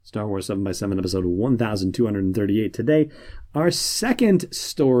Star Wars 7x7, episode 1238. Today, our second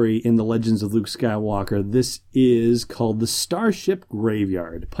story in the Legends of Luke Skywalker. This is called The Starship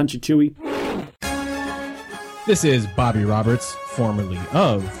Graveyard. Punch it, Chewie. This is Bobby Roberts, formerly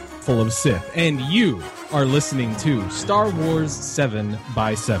of Full of Sith, and you are listening to Star Wars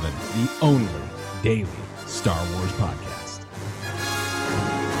 7x7, the only daily Star Wars podcast.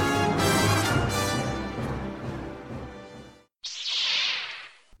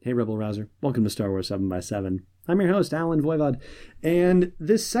 Hey, Rebel Rouser. Welcome to Star Wars 7x7. I'm your host, Alan Voivod. And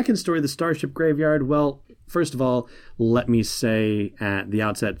this second story, The Starship Graveyard, well, first of all, let me say at the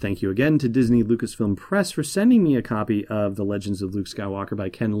outset, thank you again to Disney Lucasfilm Press for sending me a copy of The Legends of Luke Skywalker by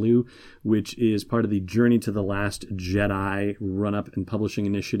Ken Liu, which is part of the Journey to the Last Jedi run-up and publishing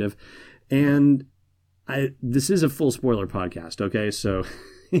initiative. And this is a full spoiler podcast, okay? So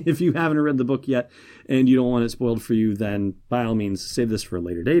if you haven't read the book yet and you don't want it spoiled for you, then by all means, save this for a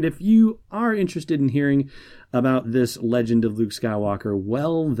later date. If you are interested in hearing about this Legend of Luke Skywalker,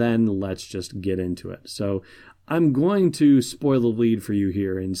 well, then let's just get into it. So I'm going to spoil the lead for you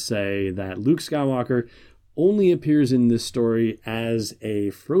here and say that Luke Skywalker only appears in this story as a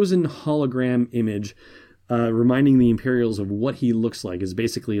frozen hologram image reminding the Imperials of what he looks like. Is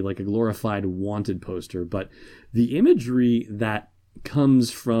basically like a glorified wanted poster. But the imagery that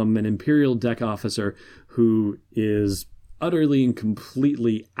comes from an Imperial deck officer who is utterly and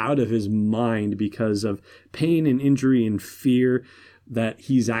completely out of his mind because of pain and injury and fear, that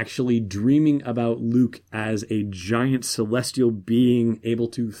he's actually dreaming about Luke as a giant celestial being able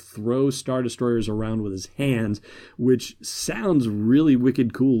to throw Star Destroyers around with his hands, which sounds really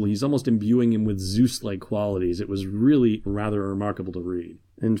wicked cool. He's almost imbuing him with Zeus-like qualities. It was really rather remarkable to read.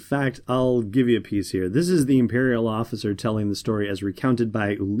 In fact, I'll give you a piece here. This is the Imperial officer telling the story as recounted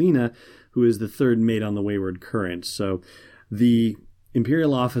by Ulina, who is the third mate on the Wayward Current. So the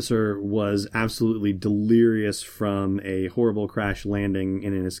Imperial officer was absolutely delirious from a horrible crash landing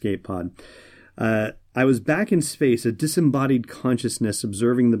in an escape pod. I was back in space, a disembodied consciousness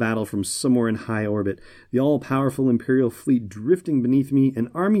observing the battle from somewhere in high orbit, the all-powerful Imperial fleet drifting beneath me, an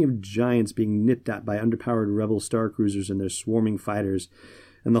army of giants being nipped at by underpowered rebel starcruisers and their swarming fighters.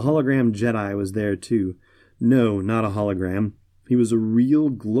 And the hologram Jedi was there too. No, not a hologram. He was a real,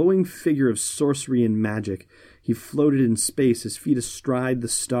 glowing figure of sorcery and magic. He floated in space, his feet astride the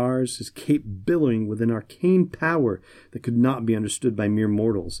stars, his cape billowing with an arcane power that could not be understood by mere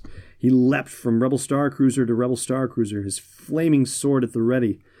mortals. He leapt from rebel starcruiser to rebel starcruiser, his flaming sword at the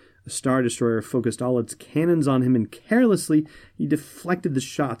ready. A Star Destroyer focused all its cannons on him, and carelessly he deflected the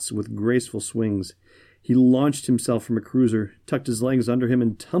shots with graceful swings. He launched himself from a cruiser, tucked his legs under him,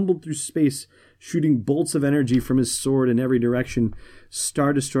 and tumbled through space, shooting bolts of energy from his sword in every direction.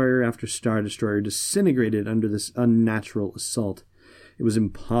 Star Destroyer after Star Destroyer disintegrated under this unnatural assault. It was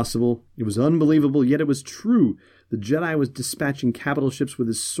impossible, it was unbelievable, yet it was true. The Jedi was dispatching capital ships with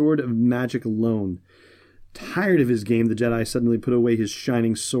his sword of magic alone. Tired of his game, the Jedi suddenly put away his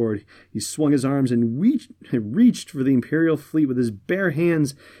shining sword. He swung his arms and reached for the Imperial fleet with his bare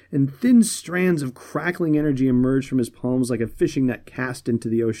hands, and thin strands of crackling energy emerged from his palms like a fishing net cast into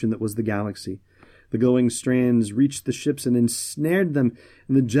the ocean that was the galaxy. The glowing strands reached the ships and ensnared them,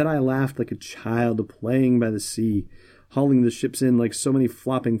 and the Jedi laughed like a child playing by the sea. Hauling the ships in like so many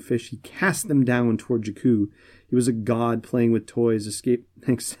flopping fish, he cast them down toward Jakku. He was a god playing with toys,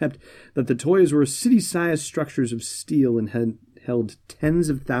 except that the toys were city-sized structures of steel and had held tens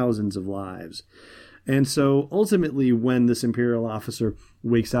of thousands of lives. And so ultimately, when this Imperial officer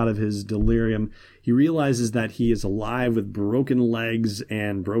wakes out of his delirium, he realizes that he is alive with broken legs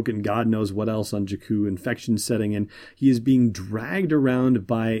and broken God knows what else on Jakku, infection setting, and he is being dragged around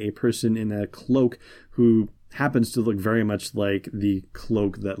by a person in a cloak who happens to look very much like the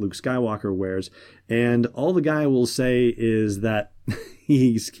cloak that Luke Skywalker wears. And all the guy will say is that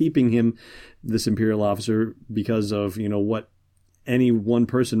he's keeping him, this Imperial officer, because of, what any one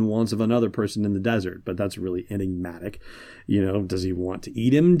person wants of another person in the desert. But that's really enigmatic. Does he want to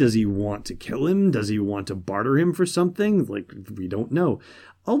eat him? Does he want to kill him? Does he want to barter him for something? We don't know.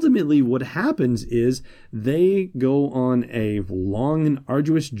 Ultimately, what happens is they go on a long and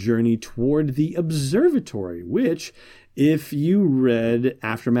arduous journey toward the observatory, which, if you read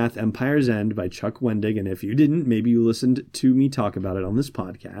Aftermath Empire's End by Chuck Wendig, and if you didn't, maybe you listened to me talk about it on this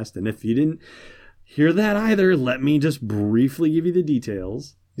podcast, and if you didn't hear that either, let me just briefly give you the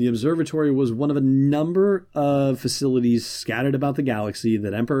details. The observatory was one of a number of facilities scattered about the galaxy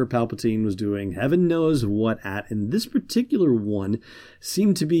that Emperor Palpatine was doing heaven knows what at, and this particular one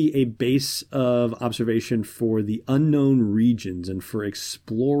seemed to be a base of observation for the unknown regions and for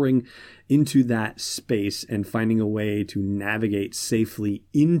exploring into that space and finding a way to navigate safely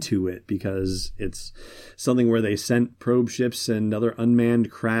into it, because it's something where they sent probe ships and other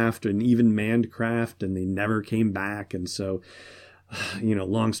unmanned craft and even manned craft, and they never came back. And so,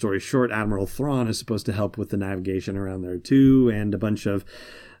 long story short, Admiral Thrawn is supposed to help with the navigation around there too, and a bunch of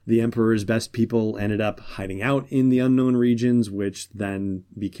the Emperor's best people ended up hiding out in the unknown regions, which then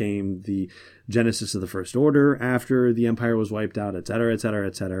became the genesis of the First Order after the Empire was wiped out, etc., etc.,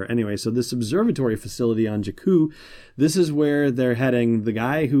 etc. Anyway, so this observatory facility on Jakku, this is where they're heading. The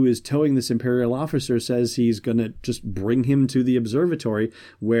guy who is towing this Imperial officer says he's going to just bring him to the observatory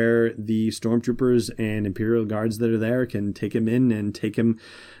where the stormtroopers and Imperial guards that are there can take him in and take him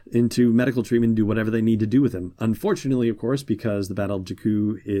into medical treatment and do whatever they need to do with him. Unfortunately, of course, because the Battle of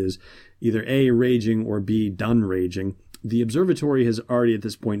Jakku is either A, raging, or B, done raging, the observatory has already at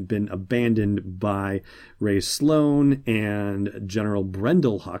this point been abandoned by Ray Sloan and General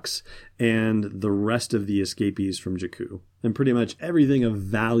Brendel Hux and the rest of the escapees from Jakku. And pretty much everything of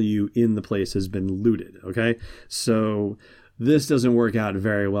value in the place has been looted, okay? So this doesn't work out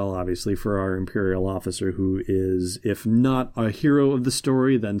very well, obviously, for our Imperial officer, who is, if not a hero of the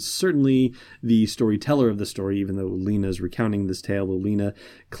story, then certainly the storyteller of the story, even though Lena is recounting this tale. Lena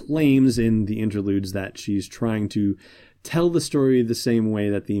claims in the interludes that she's trying to tell the story the same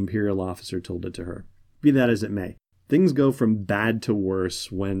way that the Imperial officer told it to her. Be that as it may, things go from bad to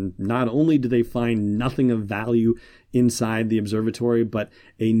worse when not only do they find nothing of value inside the observatory, but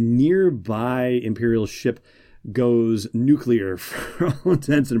a nearby Imperial ship goes nuclear for all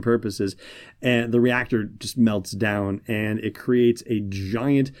intents and purposes, and the reactor just melts down, and it creates a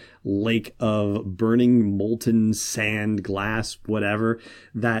giant lake of burning molten sand, glass, whatever,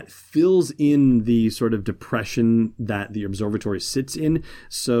 that fills in the sort of depression that the observatory sits in.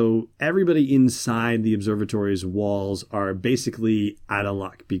 So everybody inside the observatory's walls are basically out of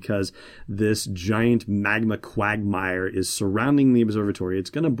luck, because this giant magma quagmire is surrounding the observatory. It's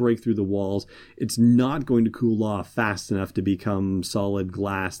going to break through the walls. It's not going to cool off fast enough to become solid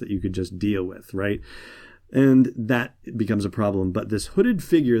glass that you could just deal with, right? And that becomes a problem. But this hooded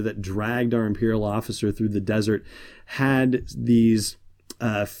figure that dragged our Imperial officer through the desert had these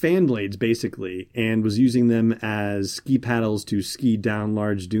fan blades, basically, and was using them as ski paddles to ski down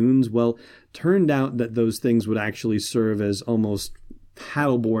large dunes. Well, turned out that those things would actually serve as almost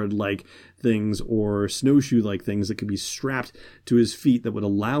paddleboard-like things or snowshoe-like things that could be strapped to his feet that would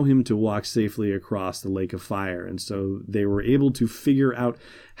allow him to walk safely across the Lake of Fire. And so they were able to figure out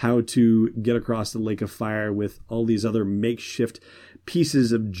how to get across the Lake of Fire with all these other makeshift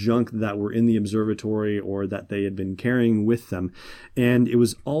pieces of junk that were in the observatory or that they had been carrying with them. And it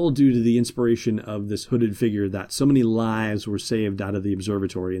was all due to the inspiration of this hooded figure that so many lives were saved out of the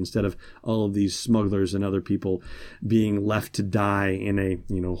observatory, instead of all of these smugglers and other people being left to die in a,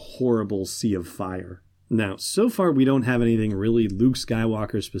 horrible sea of fire. Now, so far we don't have anything really Luke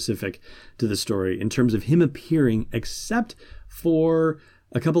Skywalker specific to the story in terms of him appearing, except for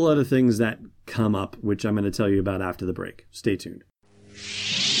a couple other things that come up, which I'm going to tell you about after the break. Stay tuned.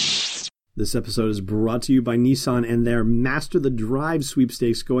 This episode is brought to you by Nissan and their Master the Drive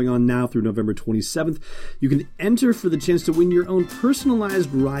sweepstakes going on now through November 27th. You can enter for the chance to win your own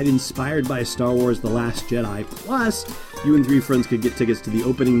personalized ride inspired by Star Wars The Last Jedi. Plus, you and 3 friends could get tickets to the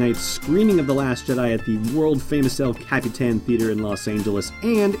opening night screening of The Last Jedi at the world-famous El Capitan Theater in Los Angeles,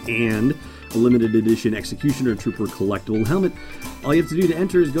 and a limited edition Executioner Trooper collectible helmet. All you have to do to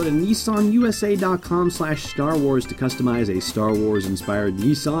enter is go to nissanusa.com/Star Wars to customize a Star Wars inspired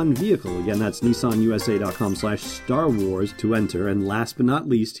Nissan vehicle. Again, that's nissanusa.com/Star Wars to enter. And last but not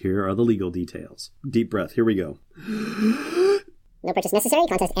least, here are the legal details. Deep breath, here we go. No purchase necessary.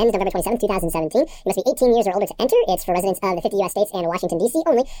 Contest ends November 27, 2017. You must be 18 years or older to enter. It's for residents of the 50 U.S. states and Washington, D.C.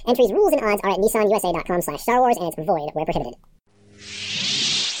 only. Entries, rules, and odds are at nissanusa.com/Star Wars, and it's void where prohibited.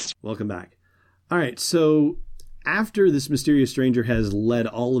 Welcome back. All right, so after this mysterious stranger has led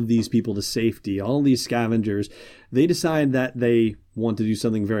all of these people to safety, all these scavengers, they decide that they want to do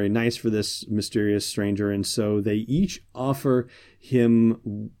something very nice for this mysterious stranger, and so they each offer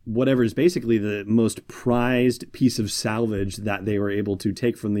him whatever is basically the most prized piece of salvage that they were able to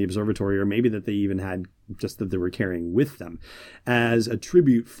take from the observatory, or maybe that they even had just that they were carrying with them, as a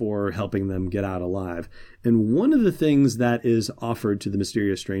tribute for helping them get out alive. And one of the things that is offered to the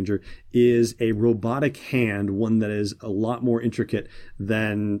mysterious stranger is a robotic hand, one that is a lot more intricate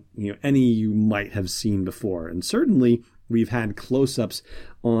than any you might have seen before. And certainly we've had close-ups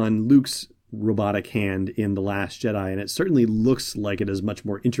on Luke's robotic hand in The Last Jedi, and it certainly looks like it is much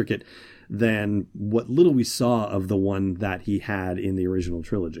more intricate than what little we saw of the one that he had in the original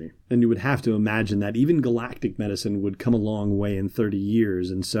trilogy. And you would have to imagine that even galactic medicine would come a long way in 30 years,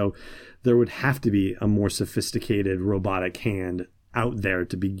 and so there would have to be a more sophisticated robotic hand out there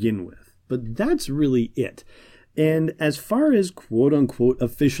to begin with. But that's really it. And as far as quote-unquote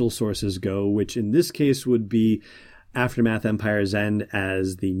official sources go, which in this case would be Aftermath Empire's End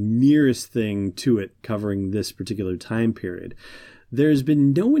as the nearest thing to it covering this particular time period, there's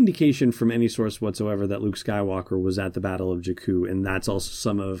been no indication from any source whatsoever that Luke Skywalker was at the Battle of Jakku, and that's also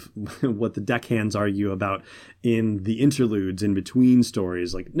some of what the deckhands argue about in the interludes in between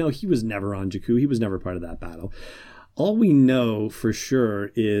stories. Like, no, he was never on Jakku. He was never part of that battle. All we know for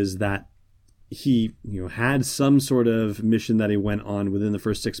sure is that he, had some sort of mission that he went on within the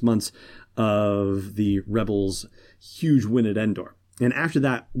first 6 months of the Rebels' huge win at Endor. And after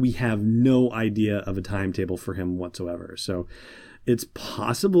that, we have no idea of a timetable for him whatsoever. So it's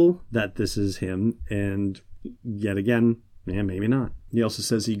possible that this is him, and yet again, maybe not. He also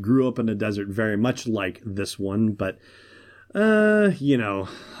says he grew up in a desert very much like this one, but I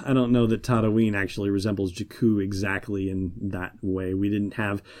don't know that Tatooine actually resembles Jakku exactly in that way. We didn't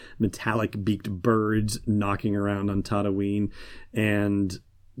have metallic beaked birds knocking around on Tatooine and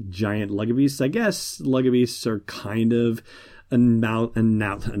giant lugabeasts. I guess lugabeasts are kind of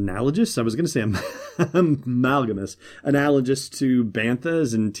analogous. I was going to say amalgamous. Analogous to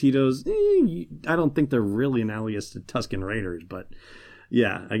banthas and Titos. I don't think they're really analogous to Tusken Raiders, but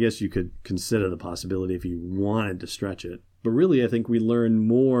yeah, I guess you could consider the possibility if you wanted to stretch it. But really, I think we learn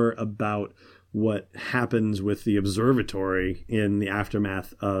more about what happens with the observatory in the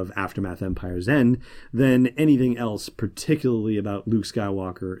aftermath of Aftermath Empire's End than anything else, particularly about Luke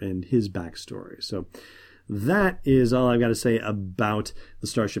Skywalker and his backstory. So that is all I've got to say about the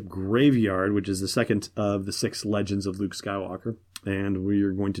Starship Graveyard, which is the second of the 6 legends of Luke Skywalker. And we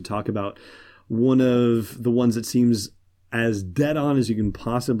are going to talk about one of the ones that seems as dead on as you can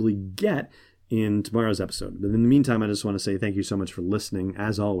possibly get in tomorrow's episode. But in the meantime, I just want to say thank you so much for listening,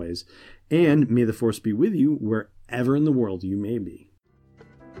 as always, and may the Force be with you wherever in the world you may be.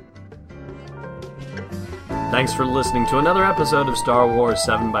 Thanks for listening to another episode of Star Wars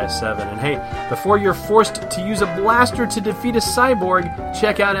 7x7. And hey, before you're forced to use a blaster to defeat a cyborg,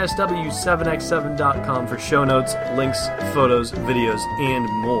 check out SW7x7.com for show notes, links, photos, videos, and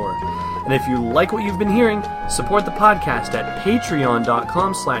more. And if you like what you've been hearing, support the podcast at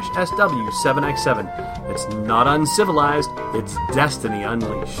patreon.com/SW7x7. It's not uncivilized, it's Destiny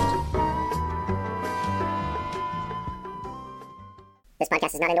Unleashed. This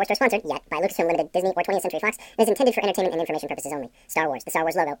podcast is not endorsed or sponsored yet by Lucasfilm Limited, Disney, or 20th Century Fox. It is intended for entertainment and information purposes only. Star Wars, the Star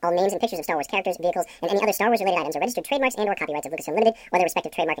Wars logo, all names and pictures of Star Wars characters, vehicles, and any other Star Wars-related items are registered trademarks and/or copyrights of Lucasfilm Limited or their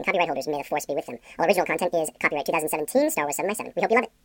respective trademark and copyright holders. May the Force be with them. All original content is copyright 2017, Star Wars 7x7. We hope you love it.